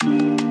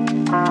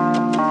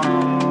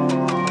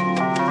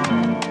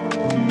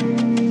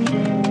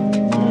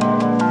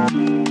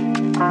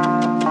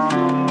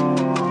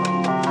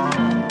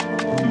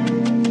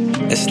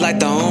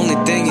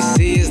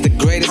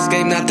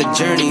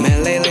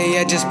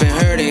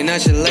I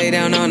should lay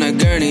down on a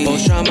gurney.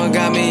 Post-trauma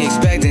got me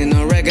expecting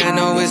a wreck, I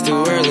know it's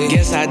too early.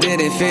 Guess I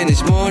didn't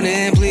finish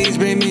morning, please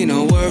bring me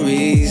no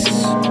worries.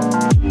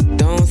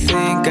 Don't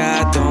think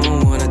I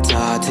don't wanna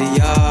talk to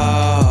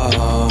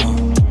y'all.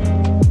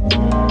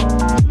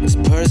 It's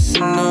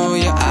personal,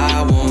 yeah,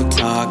 I won't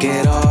talk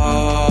at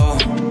all.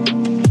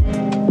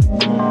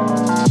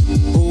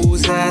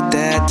 Who's at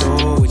that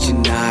door, would you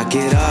knock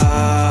it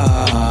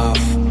off?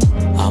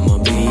 I'ma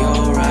be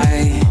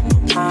alright.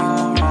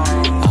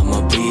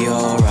 I'ma be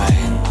alright.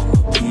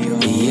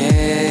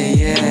 Yeah,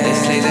 yeah. They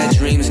say that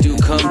dreams do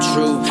come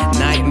true,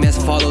 nightmares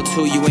follow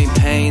too. You ain't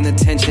paying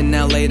attention,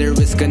 now later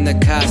it's gonna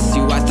cost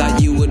you. I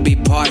thought you would be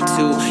part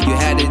two, you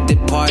had to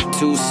depart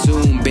too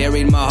soon.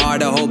 Buried my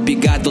heart, I hope you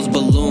got those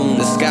balloons.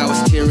 The sky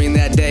was tearing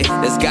that day,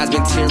 this guy's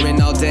been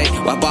tearing all day.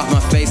 Wipe off my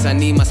face, I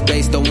need my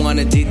space, don't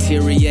wanna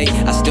deteriorate.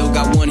 I still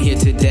got one here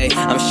today,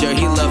 I'm sure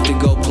he loved to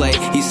go play.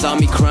 He saw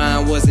me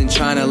crying, wasn't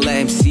trying to let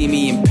him see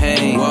me in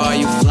pain. Where are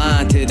you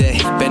flying today?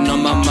 Been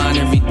on my mind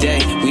every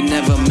day. We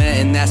never met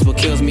and that's what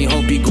kills me,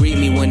 hope you greet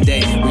me one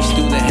day. Reach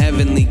through the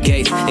heavenly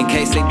gates, in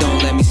case they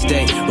don't let me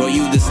stay. Wrote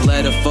you this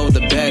letter for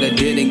the better,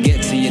 didn't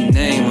get to your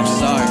name, I'm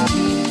sorry.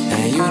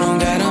 And you don't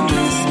gotta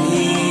miss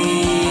me,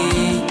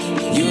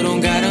 you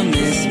don't gotta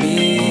miss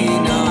me,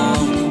 no.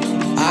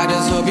 I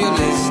just hope you're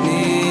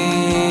listening,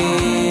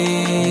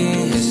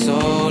 that's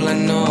all I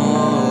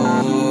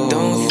know.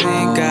 Don't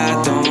think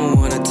I don't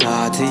wanna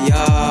talk to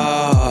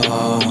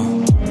y'all.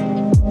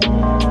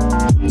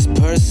 It's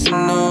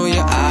personal,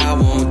 yeah, I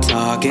won't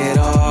talk at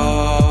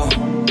all.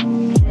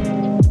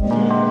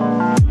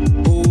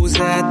 Who's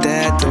at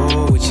that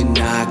door, would you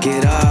knock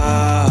it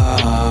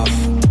off?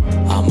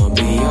 I'ma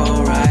be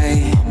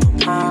alright.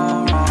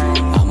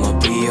 I'ma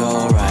be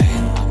alright.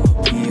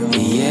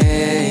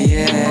 Yeah,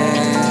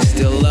 yeah.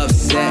 Still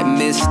upset,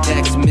 missed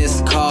texts,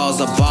 missed calls.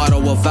 A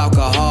bottle of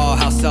alcohol,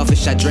 how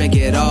selfish, I drank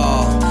it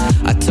all.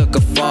 I took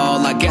a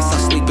fall, I guess I'm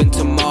sleeping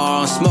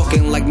tomorrow. I'm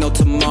smoking like no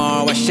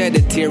tomorrow, I shed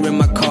a tear in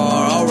my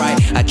car. Alright,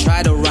 I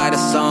tried to write a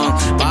song,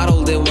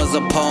 bottled it was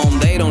a poem.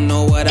 They don't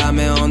know what I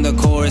meant on the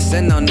chorus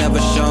and I'll never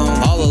show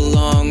 'em. All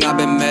along I've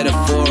been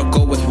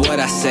metaphorical with what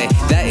I say.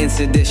 That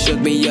incident shook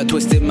me up,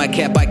 twisted my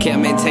cap, I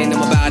can't maintain,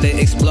 I'm about to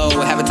explode.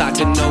 Haven't talked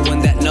to no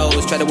one that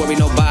knows, try to worry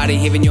nobody,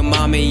 even your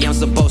mommy, I'm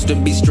supposed to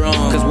be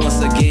strong. Cause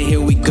once again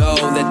here we go,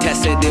 the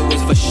test said it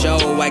was for show.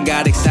 I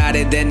got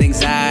excited, then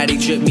anxiety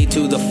tripped me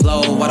to the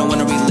flow. I don't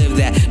wanna relive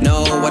that,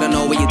 no, I don't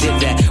know where you did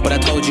that. But I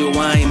told you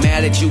I ain't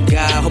mad at you,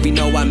 God, hope you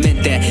know I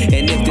meant that.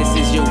 And if this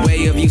is your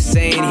way of you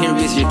saying, here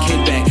is your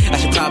kid back, I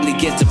should probably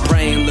get to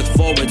praying, look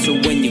forward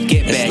to when you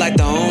get back. It's like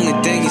the only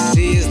thing you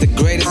see is the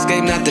great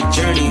escape, not the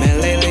journey. Man,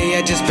 lately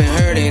I just been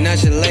hurting, I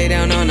should lay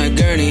down on a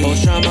gurney.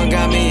 Post-trauma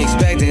got me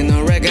expecting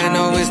a wreck, I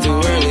know it's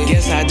too early.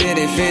 Guess I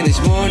didn't finish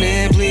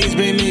morning, please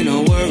bring me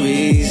no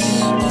worries.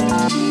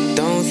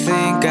 Don't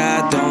think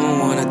I don't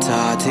wanna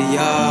talk to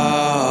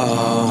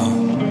y'all.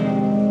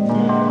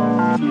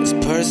 It's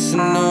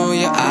personal,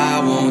 yeah, I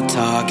won't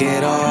talk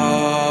at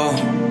all.